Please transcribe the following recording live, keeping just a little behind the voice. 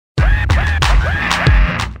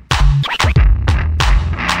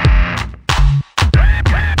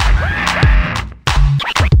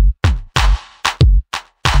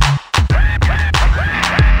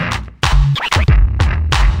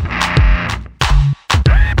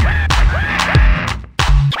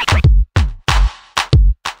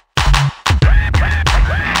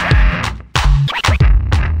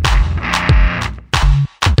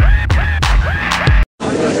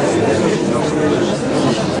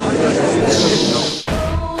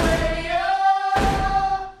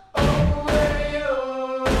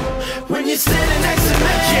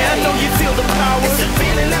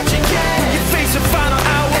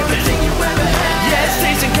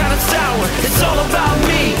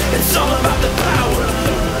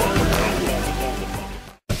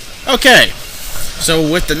Okay, so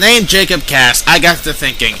with the name Jacob Cass, I got to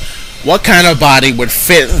thinking, what kind of body would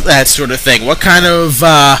fit that sort of thing? What kind of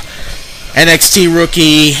NXT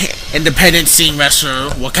rookie, independent scene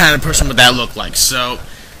wrestler, what kind of person would that look like? So,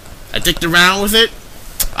 I dicked around with it.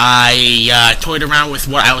 I toyed around with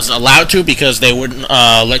what I was allowed to because they wouldn't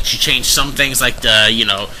let you change some things like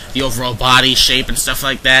the overall body shape and stuff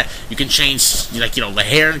like that. You can change the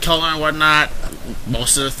hair and color and whatnot.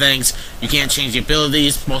 Most of the things you can't change the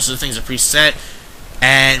abilities. Most of the things are preset.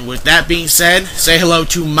 And with that being said, say hello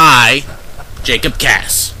to my Jacob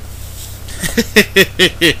Cass.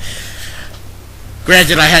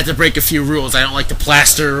 Granted, I had to break a few rules. I don't like to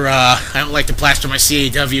plaster. I don't like to plaster my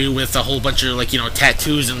CAW with a whole bunch of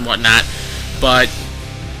tattoos and whatnot. But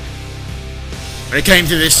when it came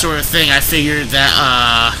to this sort of thing, I figured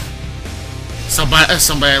that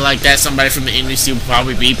somebody like that, somebody from the industry, would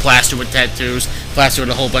probably be plastered with tattoos, plastered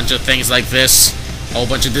with a whole bunch of things like this, a whole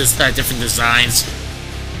bunch of different designs.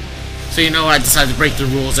 So I decided to break the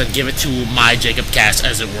rules and give it to my Jacob Cass,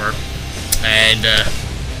 as it were, and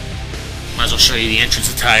might as well show you the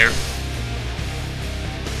entrance attire.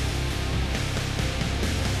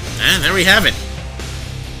 And there we have it.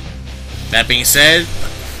 That being said,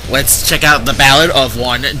 let's check out the ballad of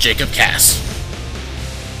one Jacob Cass.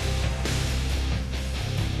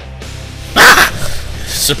 Ah!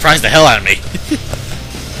 Surprised the hell out of me.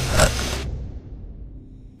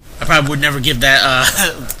 I probably would never give that,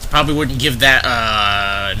 probably wouldn't give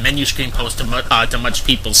that, menu screen post to much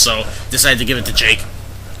people, so decided to give it to Jake.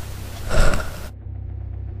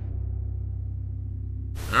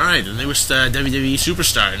 Alright, the newest WWE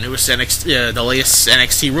superstar, the newest the latest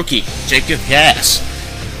NXT rookie, Jacob Cass.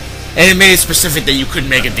 And it made it specific that you couldn't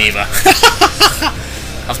make a diva.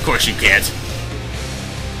 Of course you can't.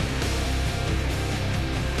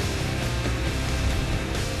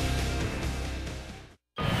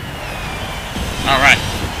 Alright.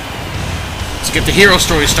 Let's get the hero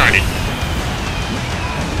story started.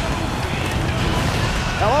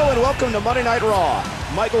 Hello and welcome to Monday Night Raw.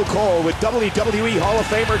 Michael Cole with WWE Hall of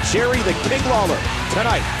Famer Jerry the King Lawler.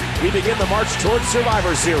 Tonight, we begin the march towards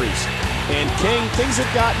Survivor Series. And King, things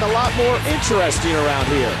have gotten a lot more interesting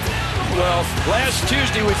around here. Well, last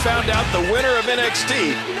Tuesday we found out the winner of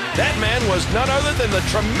NXT. That man was none other than the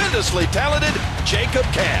tremendously talented Jacob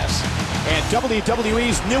Cass. And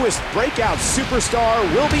WWE's newest breakout superstar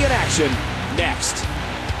will be in action next.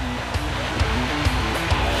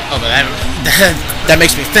 Oh, but that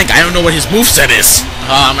makes me think. I don't know what his moveset is.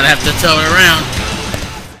 I'm gonna have to tell her around.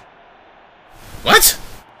 What?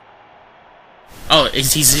 Oh,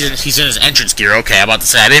 he's in his entrance gear. Okay, I'm about to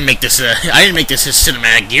say I didn't make this his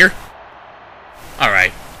cinematic gear. All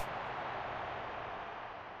right.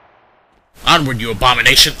 Onward, you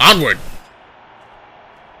abomination! Onward!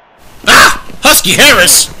 Ah! Husky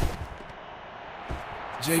Harris!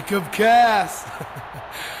 Jacob Cass.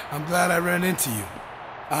 I'm glad I ran into you.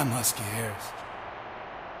 I'm Husky Harris.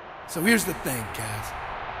 So here's the thing, Cass.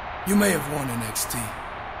 You may have won NXT,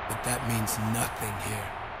 but that means nothing here.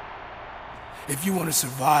 If you want to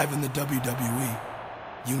survive in the WWE,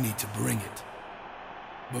 you need to bring it.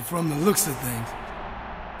 But from the looks of things,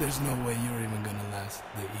 there's no way you're even gonna last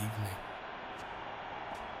the evening.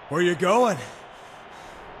 Where you going?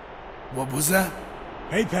 What was that?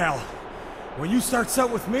 Hey, pal. When you start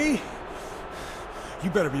something with me, you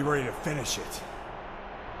better be ready to finish it.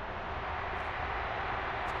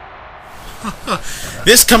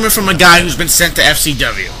 This coming from a guy who's been sent to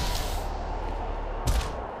FCW.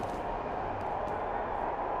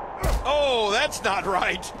 Oh, that's not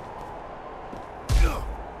right.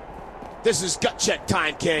 This is gut check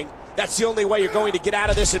time, King. That's the only way you're going to get out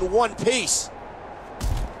of this in one piece.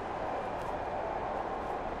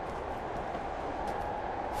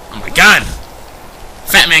 Oh my god!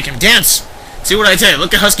 Fat man can dance! See what I tell you,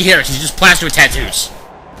 look at Husky Harris, he's just plastered with tattoos.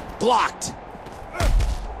 Blocked.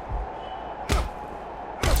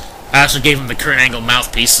 I also gave him the Kurt Angle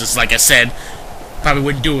mouthpieces, like I said. Probably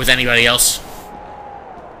wouldn't do it with anybody else.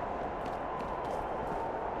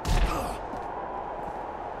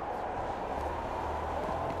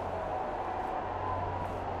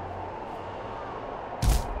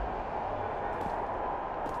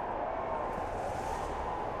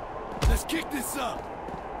 Let's kick this up.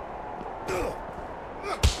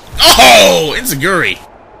 Oh! Enziguri!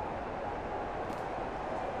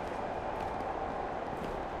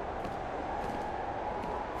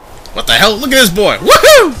 What the hell? Look at this boy!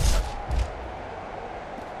 Woohoo!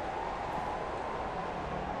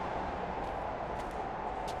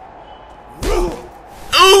 Ooh!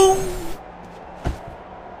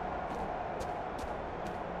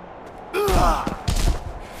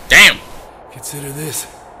 Damn! Consider this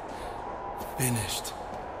finished.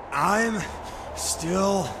 I'm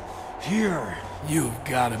still here. You've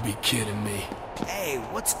gotta be kidding me. Hey,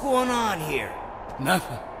 what's going on here?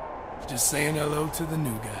 Nothing. Just saying hello to the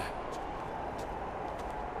new guy.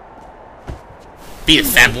 Beat it,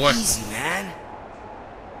 fat boy. Easy, man.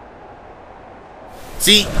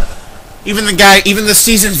 See? Even the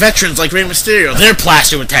seasoned veterans like Rey Mysterio, they're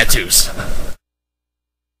plastered with tattoos.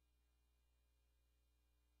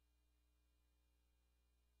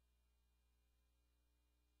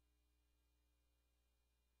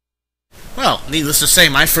 Well, needless to say,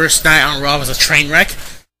 my first night on Raw was a train wreck.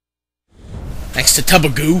 Next to Tub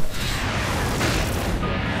of Goo.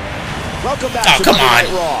 Welcome back to Monday on. Night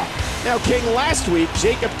Raw. Now, King, last week,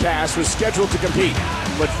 Jacob Cass was scheduled to compete,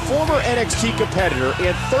 but former NXT competitor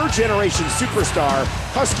and third-generation superstar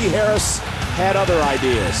Husky Harris had other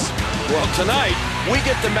ideas. Well, tonight, we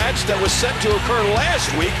get the match that was set to occur last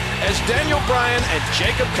week as Daniel Bryan and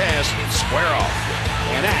Jacob Cass square off.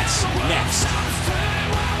 And that's next.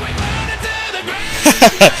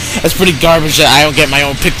 That's pretty garbage that I don't get my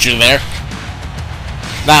own picture there.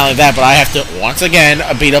 Not only that, but I have to, once again,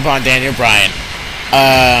 beat up on Daniel Bryan.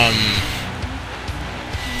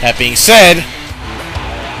 That being said...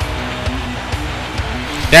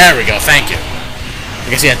 There we go, thank you. I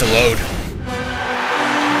guess he had to load.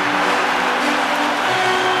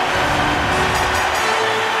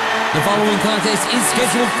 The following contest is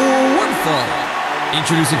scheduled for one fall.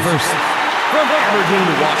 Introducing first, from Aberdeen,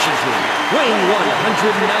 Washington, weighing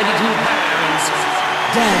 192 pounds,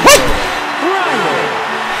 Daniel Bryan.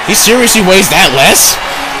 He seriously weighs that less?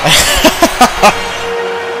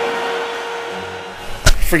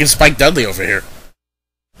 Freaking Spike Dudley over here.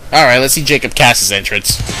 Alright, let's see Jacob Cass's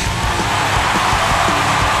entrance.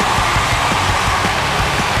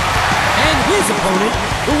 And his opponent,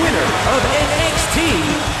 the winner of NXT,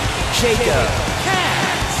 Jacob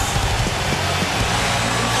Cass.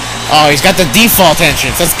 Oh, he's got the default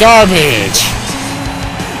entrance. That's garbage.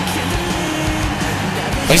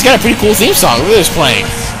 But he's got a pretty cool theme song. Look at this playing.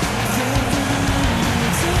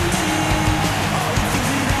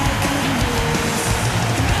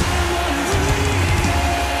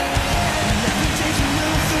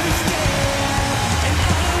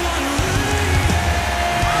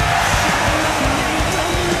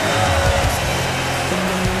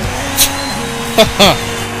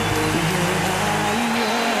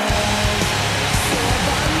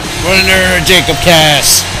 Winner, Jacob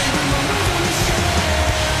Cass.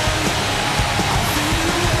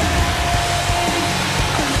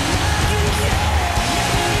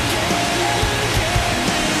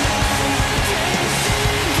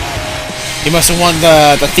 He must have won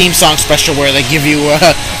the theme song special where they give you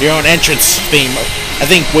your own entrance theme. I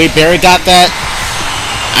think Wade Barrett got that,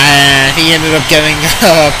 and he ended up getting.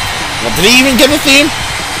 Well, did he even get a theme?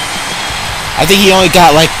 I think he only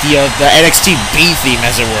got like the NXT B theme,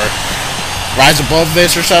 as it were. Rise Above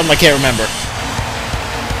This or something. I can't remember.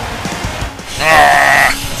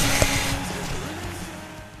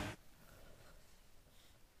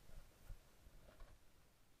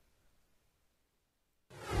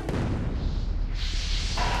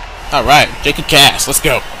 Alright, Jacob Cass, let's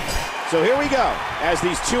go. So here we go, as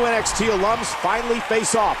these two NXT alums finally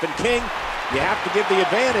face off. And King, you have to give the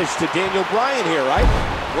advantage to Daniel Bryan here, right?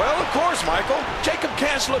 Well, of course, Michael. Jacob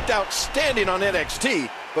Cass looked outstanding on NXT,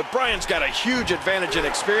 but Bryan's got a huge advantage in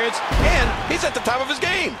experience, and he's at the top of his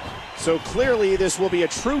game. So clearly this will be a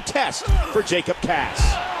true test for Jacob Cass.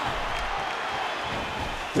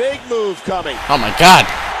 Big move coming. Oh my god.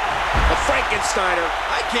 The Frankensteiner.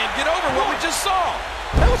 I can't get over what we just saw.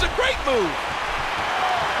 That was a great move.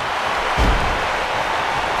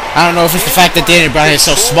 I don't know if it's the fact that Daniel Bryan is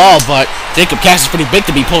so small, but Jacob Cass is pretty big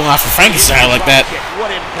to be pulling off a Frankenstein like that.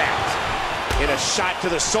 What impact. In a shot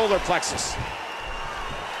to the solar plexus.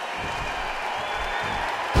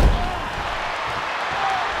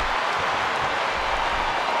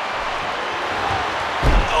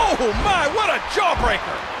 Oh my, what a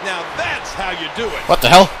jawbreaker. Now that's how you do it. What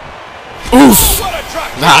the hell? Oof! What a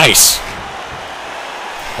drop. Nice!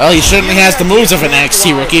 Well, he certainly has the moves of an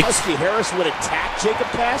NXT rookie. Husky Harris would attack Jacob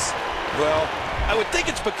Cass? Well, I would think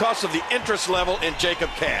it's because of the interest level in Jacob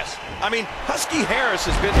Cass. I mean, Husky Harris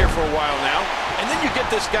has been here for a while now, and then you get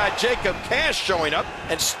this guy Jacob Cass showing up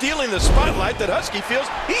and stealing the spotlight that Husky feels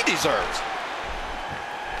he deserves.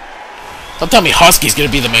 Don't tell me Husky's gonna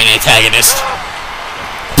be the main antagonist.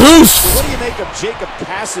 Boost! What do you make of Jacob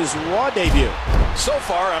Cass's Raw debut? So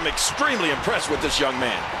far, I'm extremely impressed with this young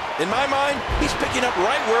man. In my mind, he's picking up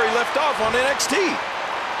right where he left off on NXT.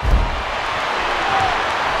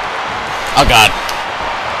 Oh god.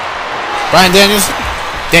 Bryan Daniels?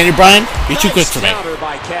 Daniel Bryan? You're too quick for me. Counter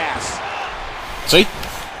by Cass. See?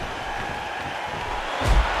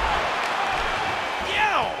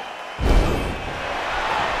 Yow!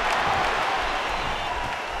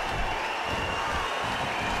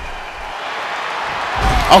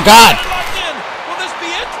 Oh, God! Locked in. Will this be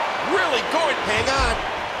it? Really going. Hang on.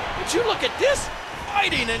 Would you look at this?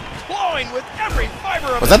 Fighting and clawing with every fiber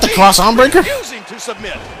of Was that the being, cross arm breaker? refusing to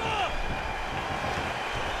submit.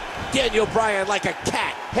 Daniel Bryan like a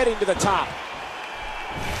cat heading to the top.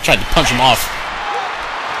 Tried to punch him off.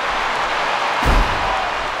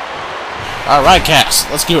 Alright, Cass.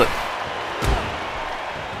 Let's do it.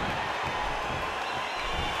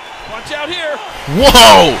 Watch out here.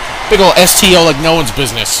 Whoa! Big ol' STO like no one's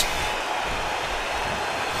business.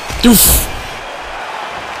 Doof!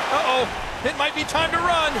 Uh-oh. It might be time to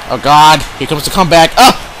run. Oh, God. Here comes the comeback.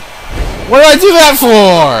 Oh! What did I do that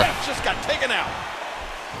for? Ref just got taken out.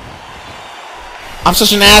 I'm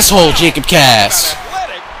such an asshole, Jacob Cass.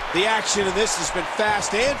 Athletic. The action in this has been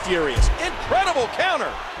fast and furious. Incredible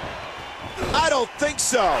counter. I don't think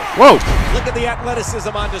so. Whoa! Look at the athleticism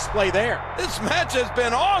on display there. This match has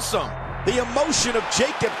been awesome. The emotion of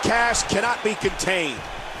Jacob Cash cannot be contained.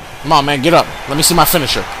 Come on, man. Get up. Let me see my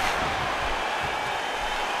finisher.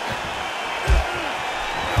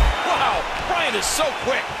 Wow, Bryan is so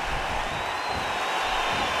quick.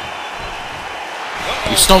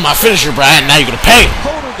 You stole my finisher, Brian. Now you're gonna pay.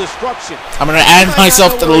 Total destruction. I'm gonna add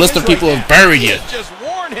myself to the list of people who have buried you. Just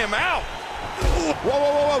worn him out. Whoa, whoa,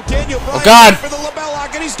 whoa, whoa. Daniel Bryan Oh, God. for the lapel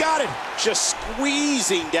lock, and he's got it. Just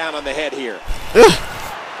squeezing down on the head here. Ugh.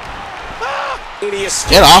 And he escapes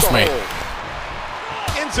Get off the me. hold.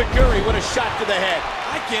 Enziguri with a shot to the head.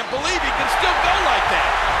 I can't believe he can still go like that.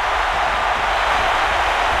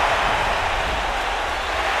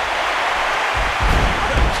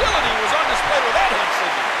 The agility was on display with that head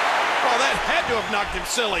scissor. Oh, that had to have knocked him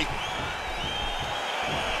silly.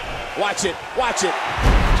 Watch it. Watch it.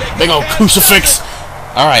 Jacob Big old Cass crucifix. does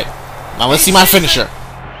it. Alright. Now let's see my finisher.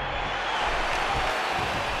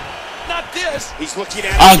 Not this. He's looking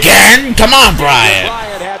at it Again? Come on, Brian.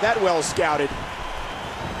 Bryan had that well scouted.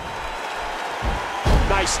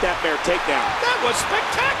 Nice snapmare takedown. That was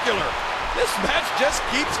spectacular. This match just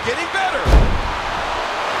keeps getting better.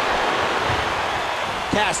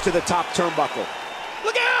 Pass to the top turnbuckle.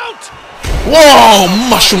 Look out! Whoa!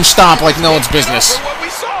 Mushroom stomp like no one's business. For what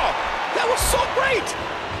we saw. That was so great.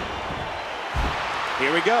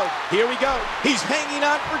 Here we go. Here we go. He's hanging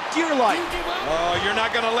on for dear life. Oh, you're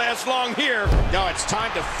not going to last long here. No, it's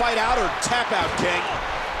time to fight out or tap out, King.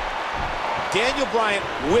 Daniel Bryan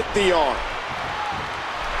with the arm.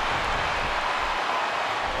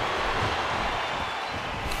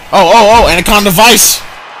 Oh, Anaconda Vice.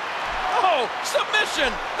 Oh,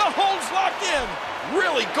 submission. The hold's locked in.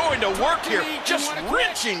 Really going to work here. Just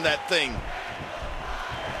wrenching that thing.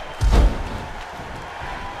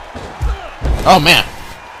 Oh, man.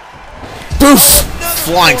 Boof!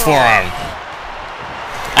 Flying forearm.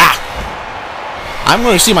 Ah! I'm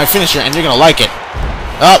going to see my finisher, and you're going to like it.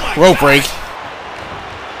 Oh, rope break.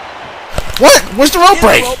 What? Where's the rope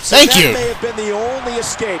break? Thank you. That may have been the only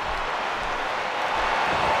escape.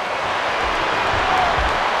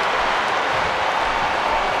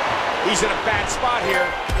 He's in a bad spot here.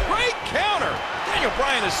 Great counter. Daniel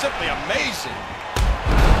Bryan is simply amazing.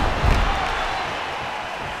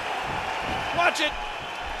 Watch it.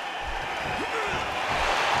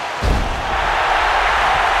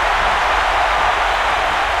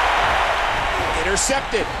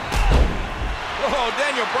 Intercepted. Oh,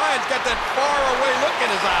 Daniel Bryan's got that far-away look in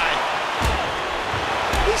his eye.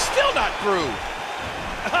 He's still not through.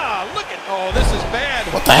 Ah, look at... Oh, this is bad.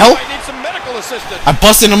 What the hell? I need some medical assistance. I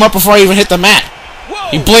busted him up before I even hit the mat.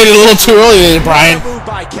 Whoa. You bladed a little too early there, Brian. Move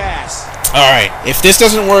by Cass. Alright, if this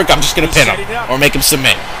doesn't work, I'm just going to pin him. Or make him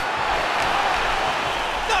submit.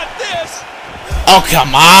 Not this. Oh,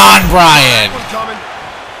 come on, Brian. One coming.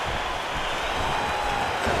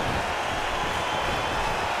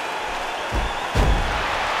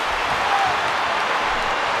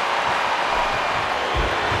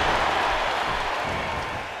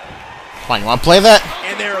 Come on, you want to play that?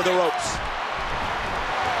 And there are the ropes.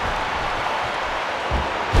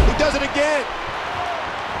 He does it again.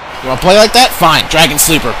 You want to play like that? Fine. Dragon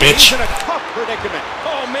Sleeper, He's bitch. in a tough predicament.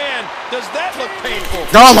 Oh, man. Does that look painful?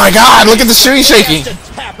 Oh, my God. Look at the screen shaking. He has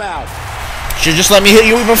to tap out. Should just let me hit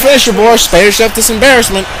you with a finisher, boy. Spare yourself this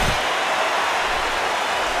embarrassment.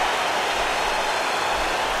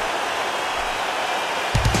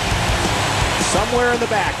 Somewhere in the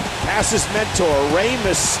back, Cass's mentor, Rey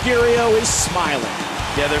Mysterio, is smiling.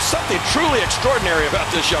 Yeah, there's something truly extraordinary about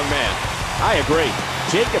this young man. I agree.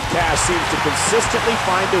 Jacob Cass seems to consistently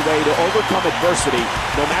find a way to overcome adversity,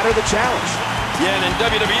 no matter the challenge. Yeah, and in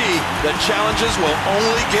WWE, the challenges will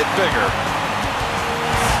only get bigger.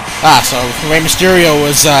 Ah, so Rey Mysterio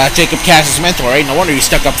was Jacob Cass's mentor, right? No wonder he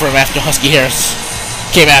stuck up for him after Husky Harris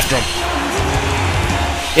came after him.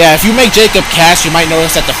 Yeah, if you make Jacob Cass, you might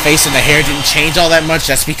notice that the face and the hair didn't change all that much.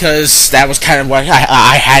 That's because that was kind of what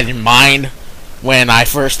I had in mind when I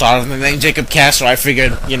first thought of the name Jacob Cass, so I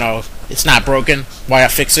figured, you know, it's not broken. Why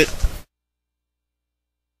not fix it?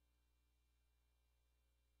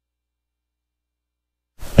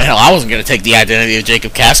 Hell, I wasn't going to take the identity of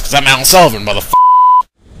Jacob Cass because I'm Alan Sullivan, motherfucker.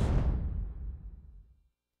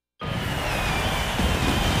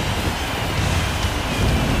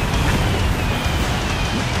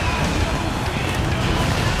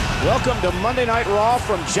 Welcome to Monday Night Raw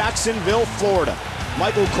from Jacksonville, Florida.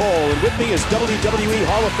 Michael Cole, and with me is WWE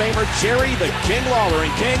Hall of Famer Jerry the King Lawler.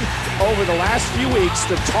 And King, over the last few weeks,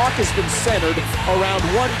 the talk has been centered around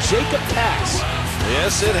one Jacob Cass.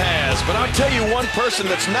 Yes, it has. But I'll tell you one person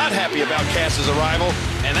that's not happy about Cass's arrival,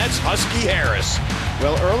 and that's Husky Harris.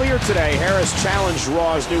 Well, earlier today, Harris challenged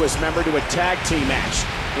Raw's newest member to a tag team match.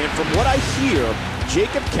 And from what I hear,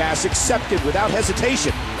 Jacob Cass accepted without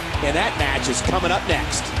hesitation. And that match is coming up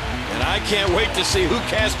next. And I can't wait to see who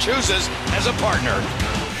Cass chooses as a partner.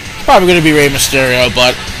 Probably going to be Rey Mysterio,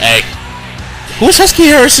 but hey. Who's Husky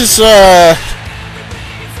Harris's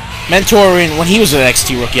mentor when he was an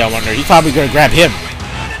NXT rookie, I wonder? He's probably going to grab him.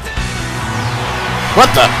 What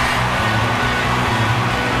the?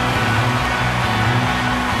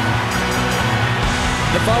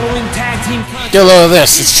 The following tag team contest Get a load of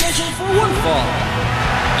this. is scheduled for one fall.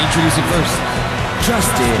 Introducing first,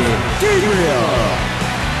 Justin Gabriel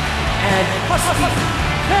and Husky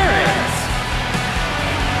Harris.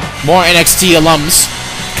 More NXT alums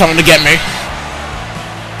coming to get me.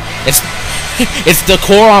 It's the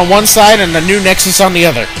core on one side and the new Nexus on the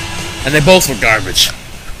other. And they both were garbage.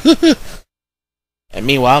 And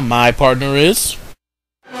meanwhile, my partner is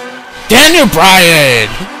Daniel Bryan!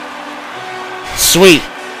 Sweet.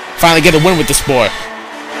 Finally get a win with this boy.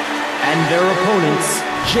 And their opponents,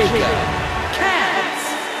 Jacob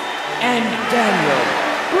Cass and Daniel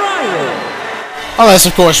Bryan. Unless,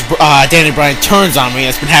 of course, Daniel Bryan turns on me.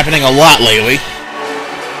 It's been happening a lot lately.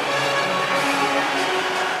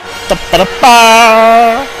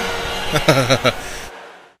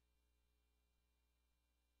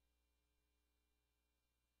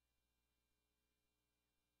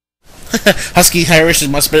 Husky Harris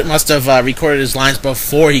must have recorded his lines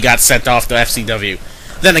before he got sent off to FCW.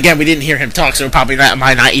 Then again, we didn't hear him talk, so it probably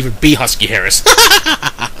might not even be Husky Harris.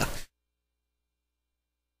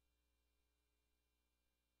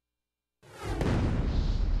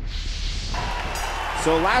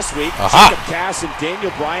 So last week, Jacob Cass and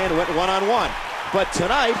Daniel Bryan went one-on-one. But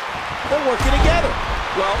tonight, they're working together.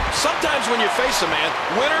 Well, sometimes when you face a man,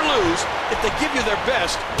 win or lose, if they give you their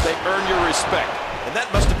best, they earn your respect. And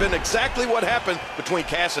that must have been exactly what happened between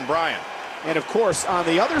Cass and Bryan. And of course, on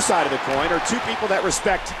the other side of the coin are two people that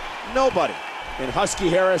respect nobody, in Husky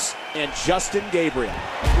Harris and Justin Gabriel.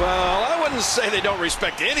 Well, I wouldn't say they don't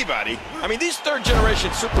respect anybody. I mean, these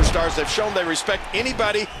third-generation superstars have shown they respect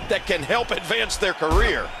anybody that can help advance their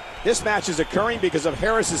career. This match is occurring because of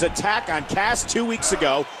Harris's attack on Cass 2 weeks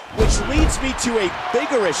ago, which leads me to a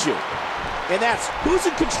bigger issue. And that's who's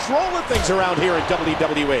in control of things around here in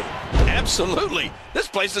WWE. Absolutely. This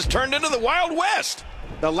place has turned into the Wild West.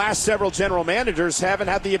 The last several general managers haven't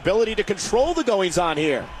had the ability to control the goings-on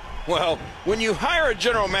here. Well, when you hire a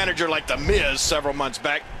general manager like The Miz several months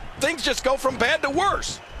back, things just go from bad to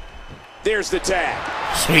worse. There's the tag.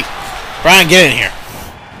 Sweet. Bryan, get in here.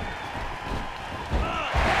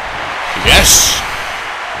 Yes.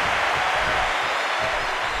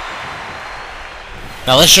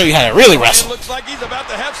 Now let's show you how to really wrestle. It looks like he's about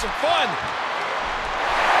to have some fun.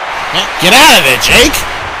 Get out of there, Jake.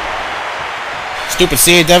 Stupid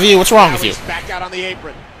CAW, what's wrong with you? Back out on the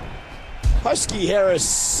apron. Husky Harris,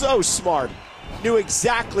 so smart, knew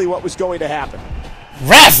exactly what was going to happen.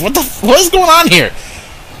 Ref, what is going on here?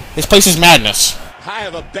 This place is madness. I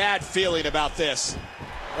have a bad feeling about this.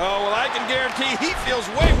 Oh, well, I can guarantee he feels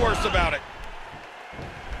way worse about it.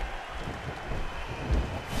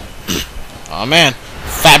 Oh, man.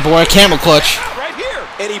 Fat boy camel clutch. Right here.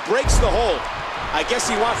 And he breaks the hold. I guess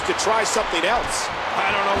he wants to try something else. I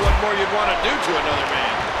don't know what more you'd want to do to another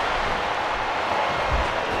man.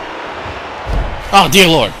 Oh, dear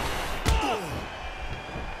Lord.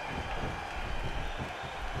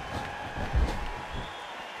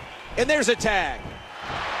 And there's a tag.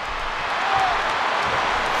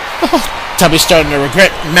 Tubby's starting to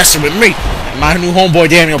regret messing with me. My new homeboy,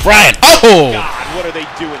 Daniel Bryan. Oh! God, what are they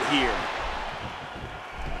doing here?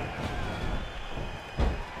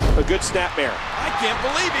 A good snapmare. I can't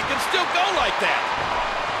believe he can still go like that.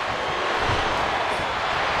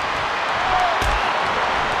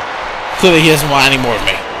 Clearly he doesn't want any more of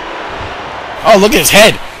me. Oh, look at his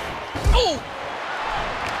head. Oh!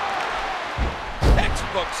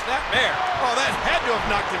 Textbook snapmare. Oh, that had to have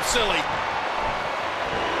knocked him silly.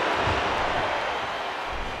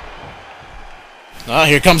 Oh,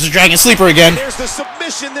 here comes the Dragon Sleeper again. There's the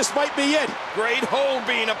submission. This might be it. Great hold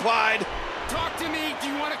being applied. Talk to me. Do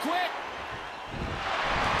you want to quit?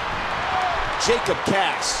 Jacob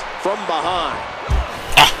Cass from behind.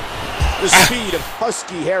 The speed of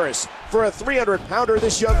Husky Harris. For a 300-pounder,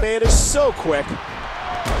 this young man is so quick.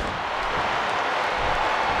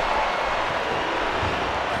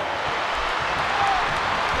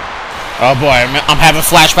 Oh boy, I'm having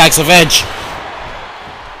flashbacks of Edge.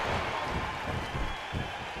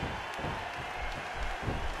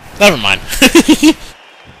 Never mind.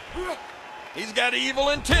 He's got evil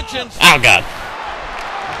intentions. Oh god.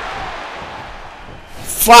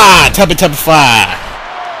 Fly, tubby fly.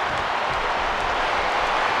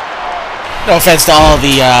 No offense to all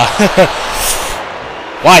the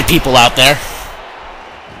white people out there.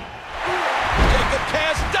 Jacob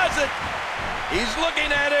Cass does it. He's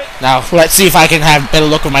looking at it. Now let's see if I can have better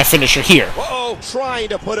look with my finisher here. Uh-oh. Trying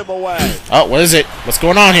to put him away. Oh, what is it? What's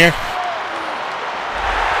going on here?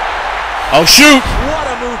 Oh shoot! What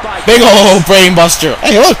a move by Big Cass. old brain buster.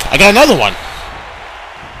 Hey look, I got another one.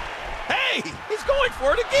 Hey, he's going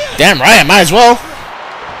for it again. Damn right, I might as well.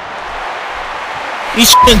 You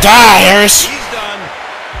shouldn't die, Harris. He's done.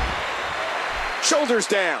 Shoulders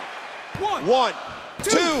down. One,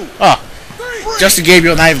 two. Oh, Justin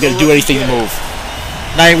Gabriel not even gonna do anything to move.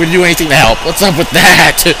 Not even gonna do anything to help. What's up with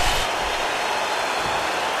that?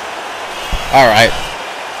 All right.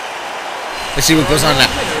 Let's see what goes on now.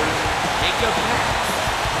 Jacob Cass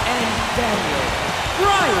and Daniel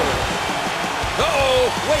Bryan. Uh-oh.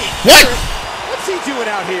 Wait. What? What's he doing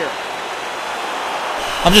out here?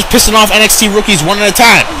 I'm just pissing off NXT rookies one at a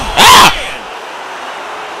time. Ah!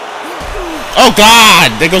 Oh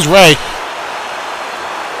God! There goes Ray.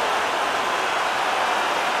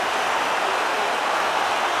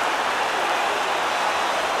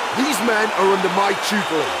 These men are under my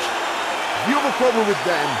tutelage. If you have a problem with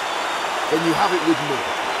them, then you have it with me.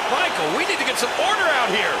 Michael, we need to get some order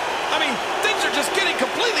out here. I mean, things are just getting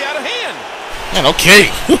completely out of hand. Man,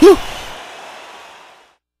 okay.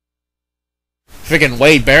 Freaking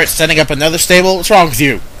Wade Barrett setting up another stable? What's wrong with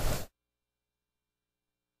you?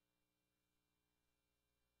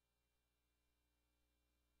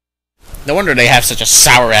 No wonder they have such a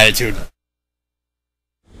sour attitude.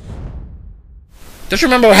 Don't you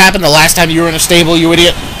remember what happened the last time you were in a stable, you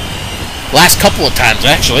idiot? Last couple of times,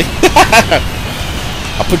 actually.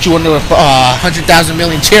 I'll put you under 100,000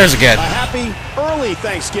 million chairs again. A happy early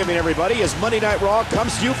Thanksgiving, everybody, as Monday Night Raw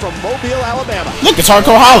comes to you from Mobile, Alabama. Look, it's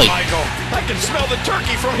Hardcore Holly. Michael, I can smell the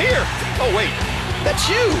turkey from here. Oh, wait. That's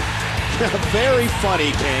you. Very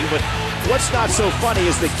funny, King, but what's not so funny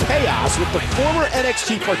is the chaos with the former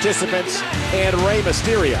NXT participants and Rey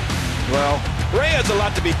Mysterio. Well, Ray has a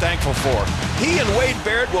lot to be thankful for. He and Wade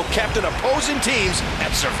Barrett will captain opposing teams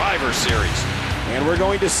at Survivor Series. And we're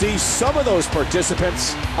going to see some of those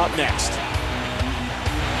participants up next.